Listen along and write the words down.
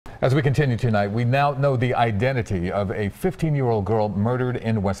As we continue tonight, we now know the identity of a 15-year-old girl murdered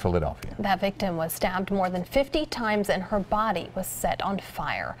in West Philadelphia. That victim was stabbed more than 50 times and her body was set on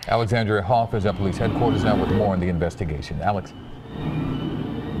fire. Alexandria Hoff is at police headquarters now with more on the investigation. Alex.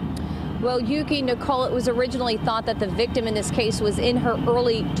 Well, Yuki, Nicole, it was originally thought that the victim in this case was in her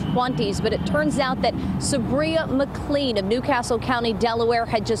early 20s, but it turns out that Sabria McLean of Newcastle County, Delaware,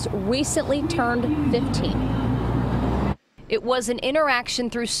 had just recently turned 15. It was an interaction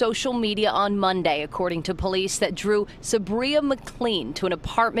through social media on Monday, according to police, that drew Sabria McLean to an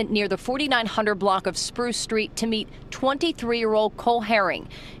apartment near the 4900 block of Spruce Street to meet 23-year-old Cole Herring.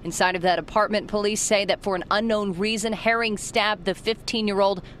 Inside of that apartment, police say that for an unknown reason, Herring stabbed the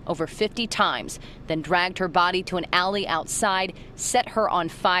 15-year-old over 50 times, then dragged her body to an alley outside, set her on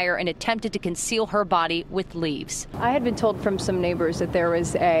fire, and attempted to conceal her body with leaves. I had been told from some neighbors that there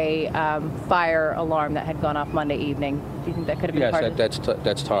was a fire alarm that had gone off Monday evening. Do you think that could have been part of it?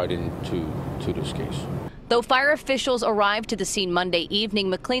 That's tied into this case. Though fire officials arrived to the scene Monday evening,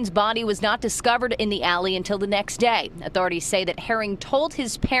 McLean's body was not discovered in the alley until the next day. Authorities say that Herring told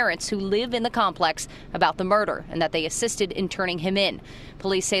his parents, who live in the complex, about the murder and that they assisted in turning him in.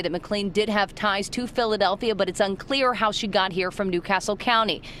 Police say that McLean did have ties to Philadelphia, but it's unclear how she got here from Newcastle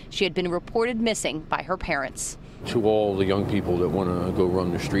County. She had been reported missing by her parents. To all the young people that want to go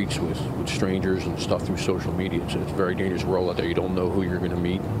run the streets with strangers and stuff through social media, it's a very dangerous world out there. You don't know who you're going to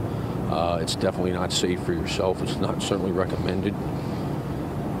meet. It's definitely not safe for yourself. It's not certainly recommended,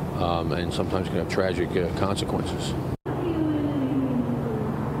 and sometimes can have tragic consequences.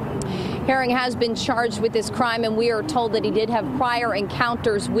 Herring has been charged with this crime, and we are told that he did have prior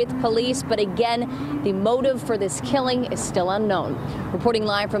encounters with police. But again, the motive for this killing is still unknown. Reporting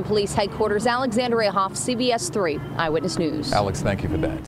live from police headquarters, Alexandria Hoff, CBS 3 Eyewitness News. Alex, thank you for that.